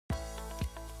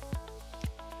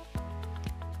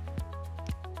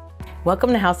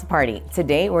Welcome to House of Party.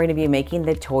 Today we're going to be making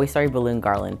the Toy Story Balloon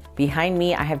Garland. Behind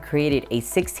me I have created a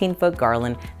 16-foot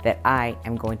garland that I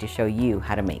am going to show you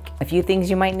how to make. A few things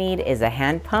you might need is a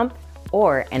hand pump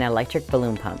or an electric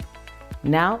balloon pump.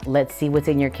 Now let's see what's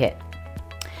in your kit.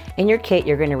 In your kit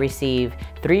you're going to receive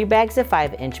 3 bags of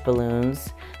 5-inch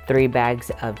balloons, 3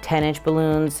 bags of 10-inch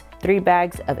balloons, 3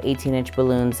 bags of 18-inch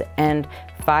balloons, and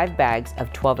 5 bags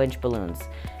of 12-inch balloons.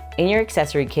 In your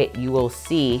accessory kit you will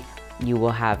see you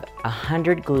will have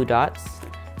 100 glue dots,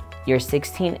 your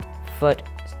 16-foot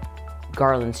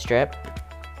garland strip,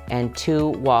 and 2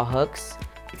 wall hooks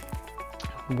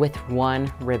with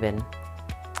 1 ribbon.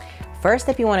 First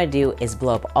step you want to do is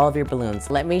blow up all of your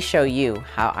balloons. Let me show you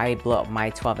how I blow up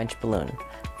my 12-inch balloon.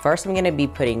 First I'm going to be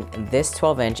putting this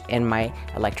 12-inch in my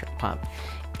electric pump.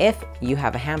 If you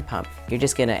have a hand pump, you're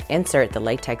just going to insert the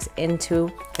latex into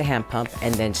the hand pump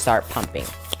and then start pumping.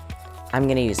 I'm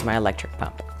going to use my electric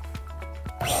pump.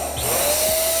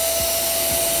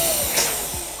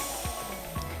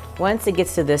 Once it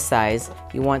gets to this size,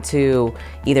 you want to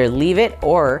either leave it,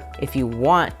 or if you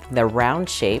want the round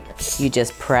shape, you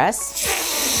just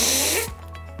press,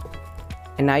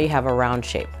 and now you have a round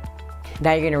shape.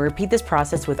 Now you're going to repeat this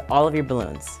process with all of your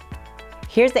balloons.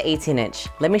 Here's the 18-inch.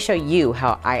 Let me show you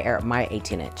how I air up my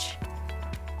 18-inch.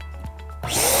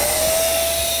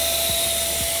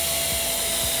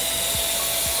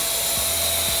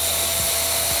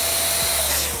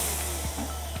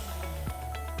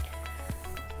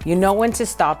 You know when to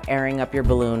stop airing up your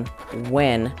balloon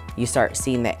when you start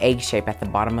seeing the egg shape at the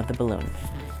bottom of the balloon.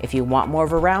 If you want more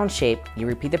of a round shape, you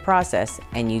repeat the process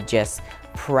and you just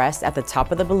press at the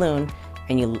top of the balloon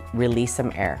and you release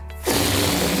some air.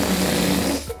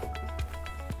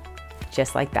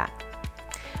 Just like that.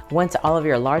 Once all of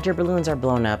your larger balloons are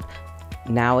blown up,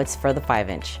 now it's for the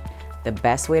 5-inch. The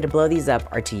best way to blow these up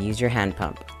are to use your hand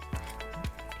pump.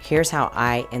 Here's how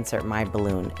I insert my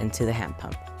balloon into the hand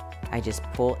pump. I just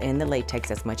pull in the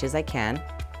latex as much as I can,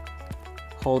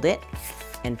 hold it,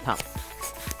 and pump.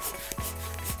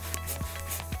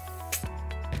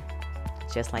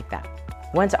 Just like that.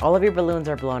 Once all of your balloons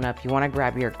are blown up, you want to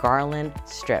grab your garland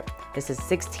strip. This is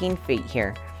 16 feet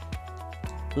here.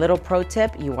 Little pro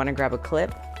tip, you want to grab a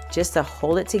clip just to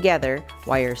hold it together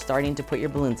while you're starting to put your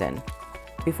balloons in.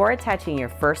 Before attaching your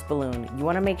first balloon, you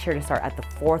want to make sure to start at the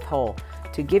 4th hole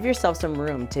to give yourself some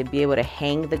room to be able to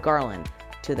hang the garland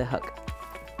to the hook.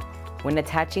 When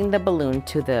attaching the balloon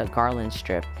to the garland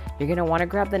strip, you're going to want to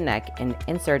grab the neck and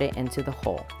insert it into the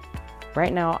hole.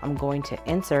 Right now, I'm going to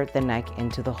insert the neck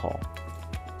into the hole.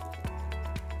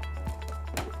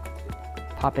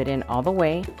 Pop it in all the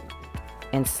way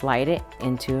and slide it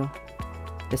into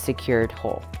the secured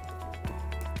hole.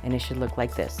 And it should look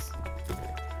like this.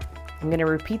 I'm going to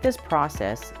repeat this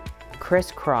process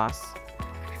crisscross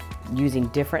using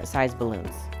different size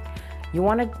balloons. You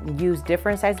want to use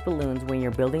different size balloons when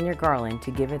you're building your garland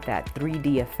to give it that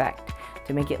 3D effect,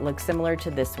 to make it look similar to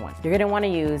this one. You're going to want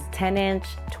to use 10-inch,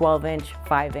 12-inch,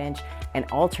 5-inch, and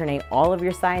alternate all of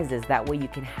your sizes. That way you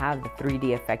can have the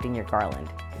 3D effect in your garland.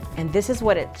 And this is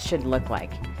what it should look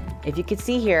like. If you can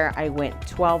see here, I went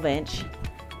 12-inch,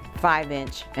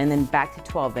 5-inch, and then back to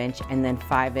 12-inch, and then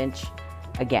 5-inch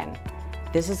again.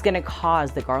 This is going to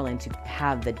cause the garland to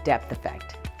have the depth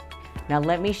effect. Now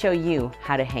let me show you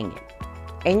how to hang it.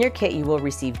 In your kit, you will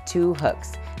receive 2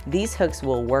 hooks. These hooks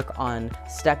will work on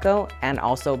stucco and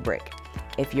also brick.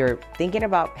 If you're thinking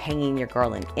about hanging your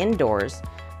garland indoors,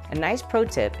 a nice pro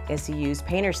tip is to use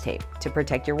painter's tape to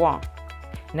protect your wall.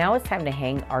 Now it's time to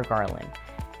hang our garland.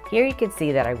 Here you can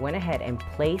see that I went ahead and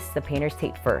placed the painter's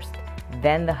tape first,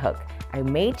 then the hook. I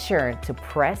made sure to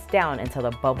press down until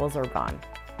the bubbles are gone.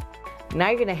 Now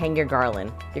you're going to hang your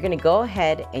garland. You're going to go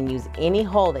ahead and use any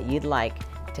hole that you'd like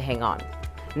to hang on.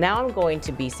 Now I'm going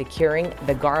to be securing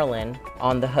the garland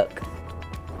on the hook.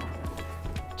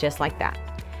 Just like that.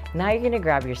 Now you're going to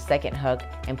grab your second hook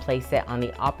and place it on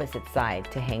the opposite side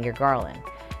to hang your garland.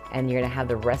 And you're going to have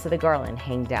the rest of the garland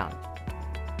hang down.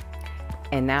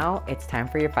 And now it's time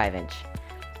for your 5-inch.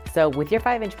 So with your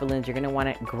 5-inch balloons, you're going to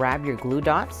want to grab your glue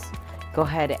dots. Go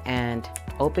ahead and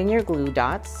open your glue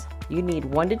dots. You need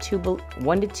 1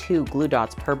 to 2 glue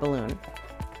dots per balloon.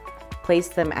 Place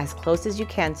them as close as you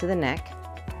can to the neck.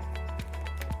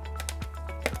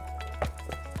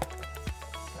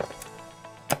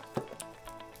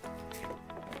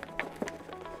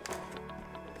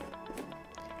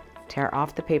 Tear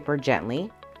off the paper gently,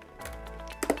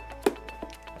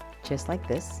 just like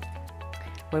this.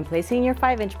 When placing your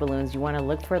 5-inch balloons, you want to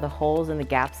look for the holes and the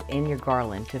gaps in your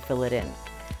garland to fill it in.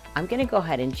 I'm going to go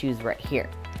ahead and choose right here.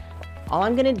 All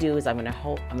I'm going to do is I'm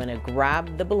going to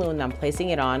grab the balloon that I'm placing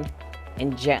it on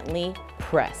and gently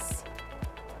press.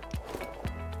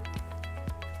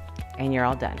 and you're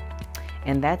all done.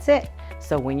 And that's it.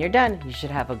 So when you're done, you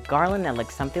should have a garland that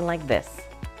looks something like this.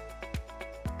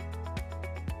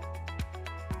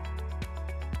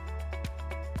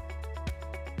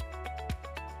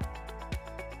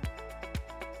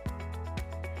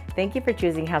 Thank you for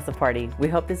choosing House of Party. We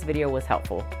hope this video was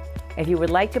helpful. If you would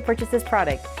like to purchase this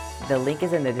product, the link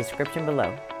is in the description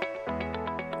below.